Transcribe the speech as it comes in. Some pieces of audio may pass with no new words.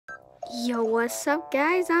Yo, what's up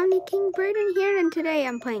guys? I'm the King Braden here, and today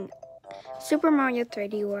I'm playing Super Mario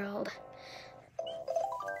 3D World.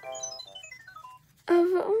 Of a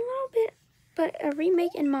little bit, but a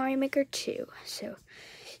remake in Mario Maker 2. So,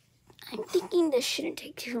 I'm thinking this shouldn't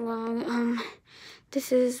take too long.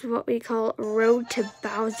 This is what we call Road to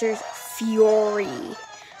Bowser's Fury.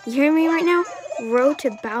 You hear me right now? Road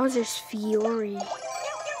to Bowser's Fury.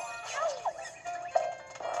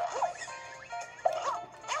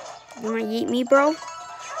 You wanna eat me, bro?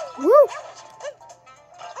 Woo!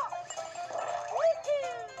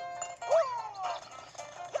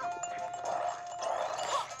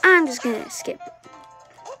 I'm just gonna skip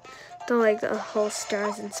the whole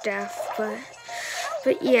stars and stuff,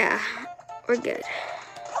 but yeah, we're good.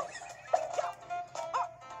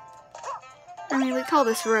 I mean, we call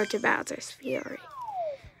this Road to Bowser's Fury.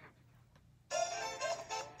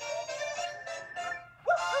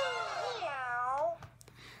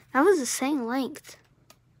 That was the same length.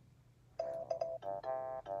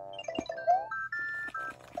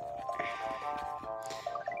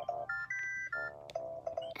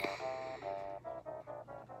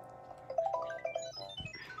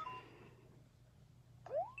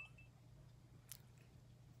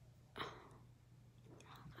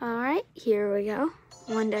 Alright, here we go.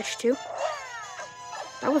 1-2.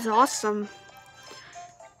 That was awesome.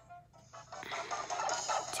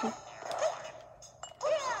 2.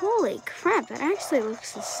 Holy crap, that actually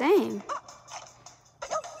looks the same.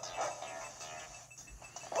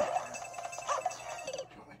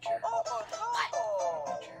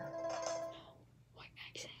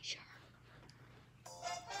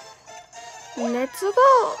 Let's go.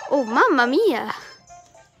 Oh, mamma mia.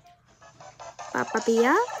 Papa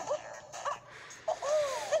Pia.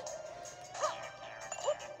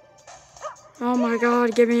 Oh my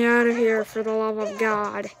god, get me out of here for the love of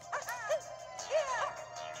God.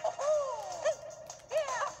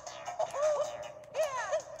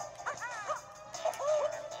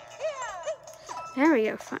 There we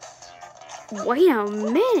go. Wait a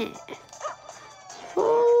minute.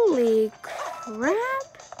 Holy crap.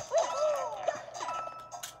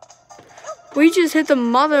 We just hit the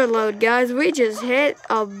mother load, guys. We just hit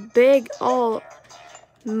a big old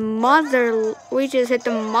mother. We just hit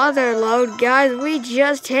the mother load, guys. We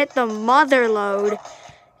just hit the mother load.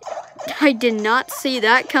 I did not see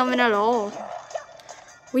that coming at all.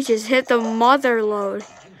 We just hit the mother load.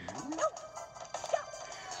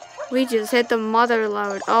 We just hit the mother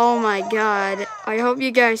load. Oh my god. I hope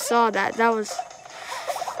you guys saw that. That was...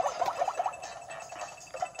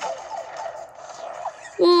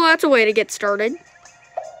 Well, that's a way to get started.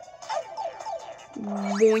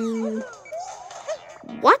 Boing.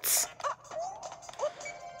 What?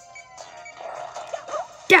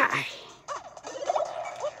 Die.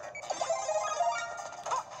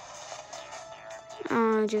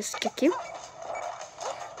 Just kick you.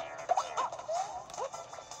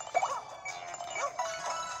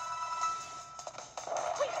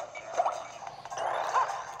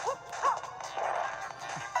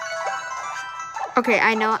 Okay,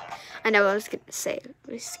 I know what I was gonna say.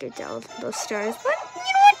 We skipped all those stars, but you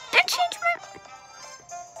know what? That changed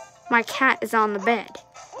my cat is on the bed.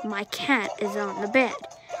 My cat is on the bed.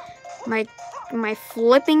 My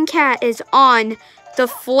flipping cat is on the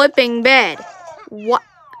flipping bed. What?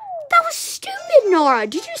 That was stupid, Nora.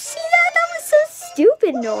 Did you see that? That was so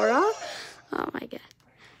stupid, Nora. Oh my god.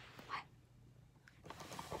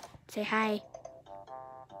 Say hi.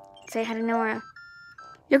 Say hi to Nora.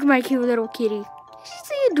 Look at my cute little kitty.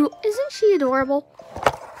 Isn't she adorable?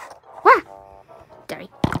 Wah! Sorry.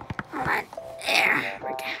 Hold on. There we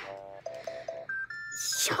go.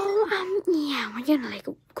 So, yeah, we're gonna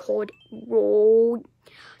record Road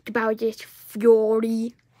to Bowser's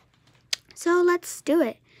Fury. So, let's do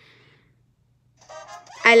it.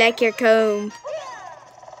 I like your comb.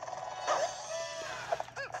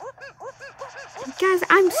 Guys,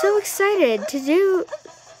 I'm so excited to do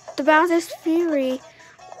the Bowser's Fury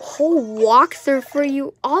whole walkthrough for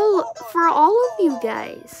all of you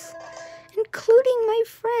guys, including my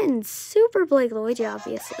friends, Super Blake Luigi,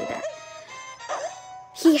 obviously. That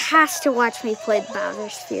he has to watch me play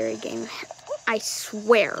Bowser's Fury game, I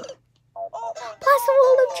swear. Plus the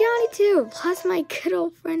world of Johnny too, plus my good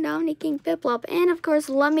old friend Omni King Piplup, and of course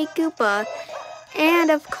Lummy Koopa, and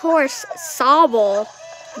of course Sobble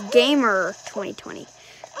Gamer 2020.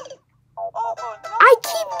 I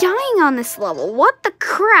keep dying on this level. What the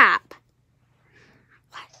crap?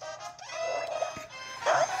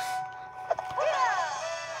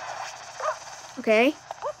 Okay.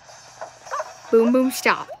 Boom, boom,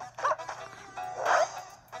 stop.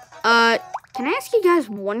 Can I ask you guys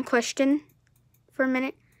one question for a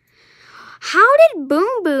minute? How did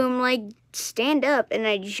Boom Boom, like, stand up and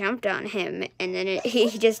I jumped on him and then he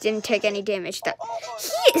just didn't take any damage?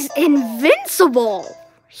 He is invincible.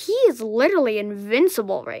 He is literally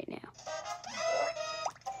invincible right now.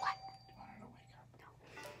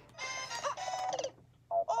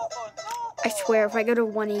 I swear, if I go to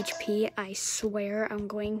 1 HP, I swear I'm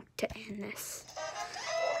going to end this.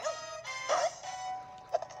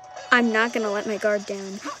 I'm not going to let my guard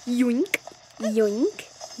down. Yoink, yoink,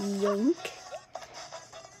 yoink.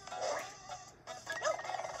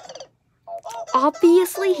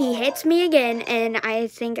 Obviously, he hits me again, and I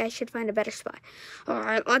think I should find a better spot. All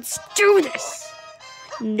right, let's do this.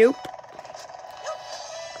 Nope.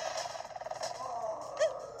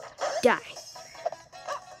 Die.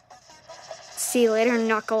 See you later,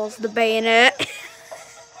 Knuckles the bayonet.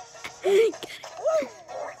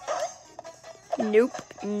 Nope,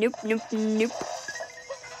 nope, nope, nope.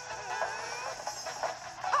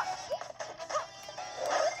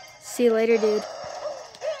 See you later, dude.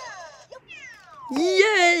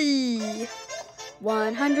 Yay!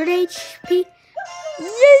 100 HP. Yay,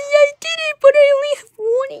 I did it, but I only have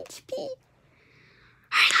 1 HP.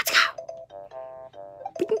 Alright, let's go.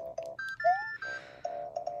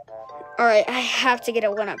 Alright, I have to get a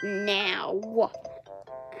 1-up now.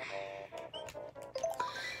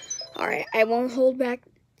 Alright, I won't hold back.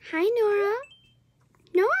 Hi, Nora.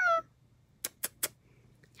 Nora.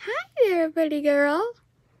 Hi there, pretty girl.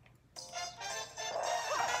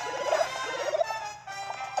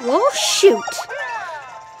 Well, shoot.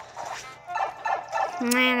 Nah,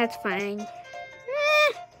 that's fine.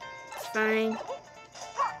 It's fine.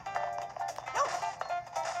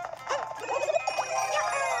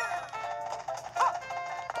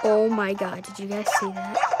 Oh my god, did you guys see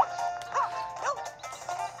that?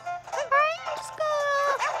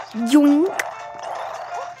 Yoink.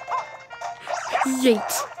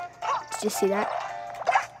 Yeet. Did you see that?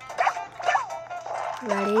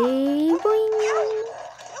 Ready? Boing.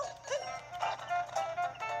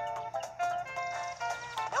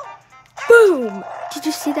 Boom! Did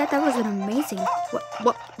you see that? That was an amazing.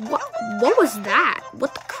 What was that?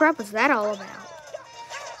 What the crap was that all about?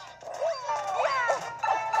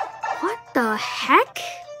 What the heck?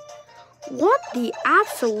 What the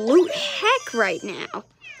absolute heck right now?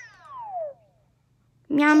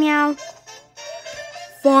 Meow meow.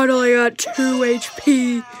 Finally got 2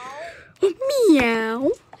 HP.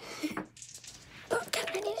 Meow. Oh god,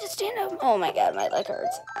 I need to stand up. Oh my god, my leg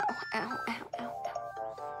hurts. Ow, ow, ow, ow, ow.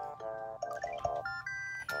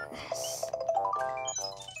 This.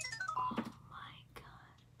 Oh my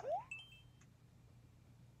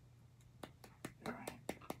god.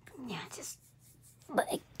 Yeah, just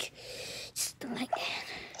like that.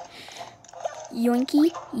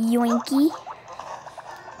 Yoinky, yoinky.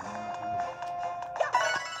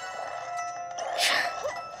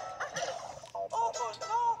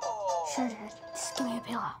 Sure, just give me a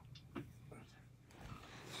pillow.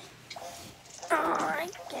 Oh, I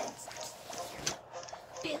guess.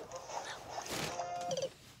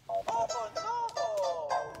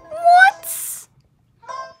 What?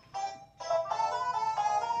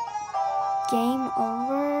 Game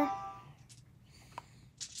over.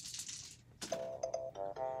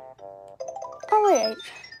 Oh wait.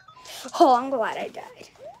 Oh, I'm glad I died.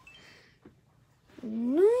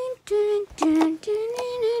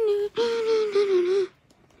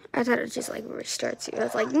 I thought it was just like restarts you. I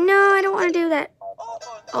was like, no, I don't want to do that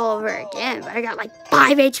all over again. But I got like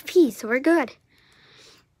 5 HP, so we're good.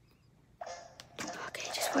 Okay,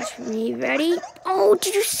 just watch me. Ready? Oh,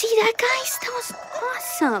 did you see that, guys? That was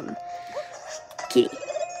awesome. Kitty,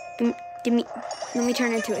 give me. Let me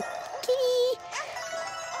turn into a kitty.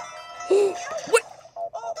 What?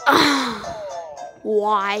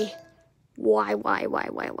 Why? Why?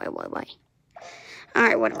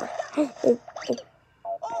 Alright, whatever. Oh.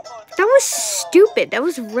 That was stupid. That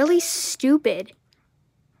was really stupid.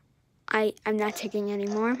 I'm not taking any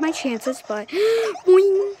more of my chances, but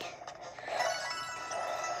boing.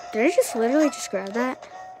 Did I just literally just grab that?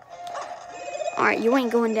 Alright, you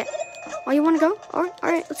ain't going to. Oh, you want to go?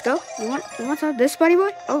 Alright, let's go. You want some of this, buddy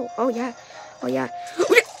boy? Oh yeah.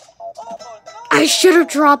 I should have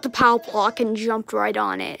dropped the power block and jumped right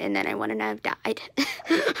on it, and then I wouldn't have died.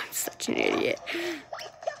 I'm such an idiot.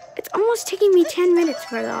 It's almost taking me 10 minutes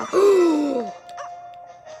for that.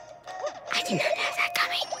 I did not have that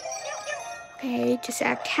coming. Okay, just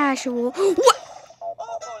act casual. What?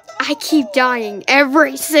 I keep dying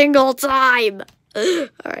every single time.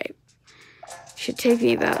 Alright. Should take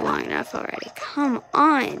me about long enough already. Come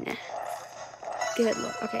on. Good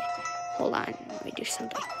look. Okay, hold on. Let me do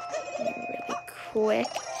something really quick.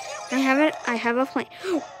 I have it. I have a plan.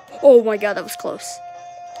 Oh my god, that was close.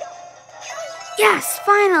 Yes,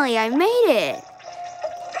 finally, I made it.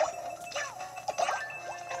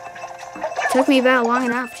 Took me about long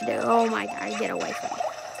enough to do. Oh my god, get away from me.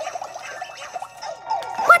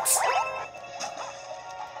 What?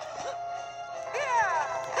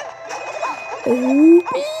 Oh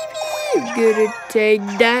baby, gonna take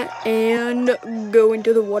that and go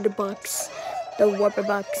into the water box. The water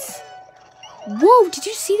box. Whoa, did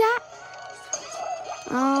you see that?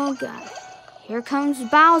 Oh god. Here comes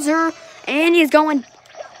Bowser. And he's going.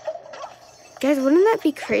 Guys, wouldn't that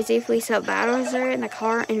be crazy if we saw Bowser in the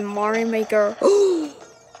car and Mario Maker? Who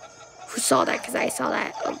saw that? Because I saw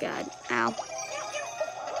that. Oh god. Ow.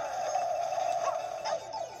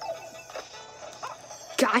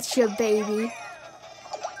 Gotcha, baby.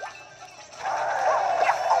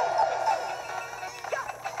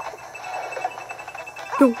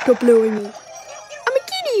 Don't blow me. I'm a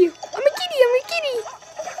kitty. I'm a kitty. I'm a kitty.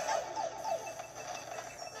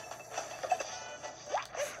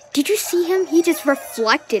 Did you see him? He just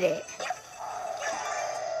reflected it.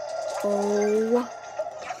 Oh.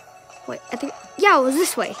 Wait, I think. Yeah, it was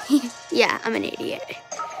this way. Yeah, I'm an idiot.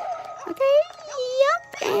 Okay.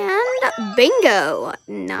 Yep. And bingo.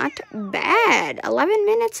 Not bad. 11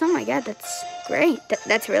 minutes. Oh my god, that's great.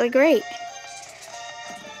 That's really great.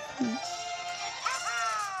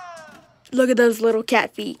 Look at those little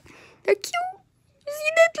cat feet. They're cute. You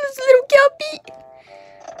see that? Those little cat feet.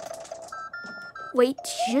 Wait,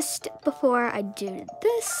 just before I do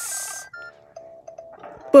this.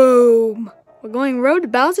 Boom. We're going road to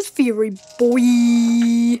Bowser's Fury,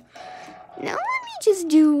 boy. Now let me just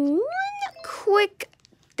do one quick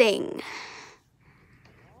thing.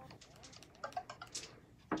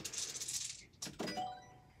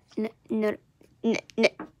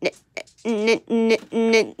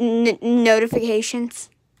 Notifications.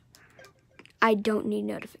 I don't need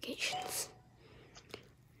notifications.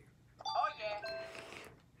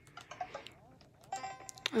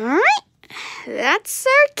 Alright, that's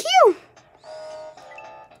our cue.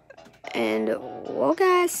 And we'll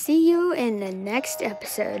guys see you in the next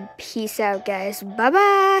episode. Peace out, guys.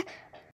 Bye-bye.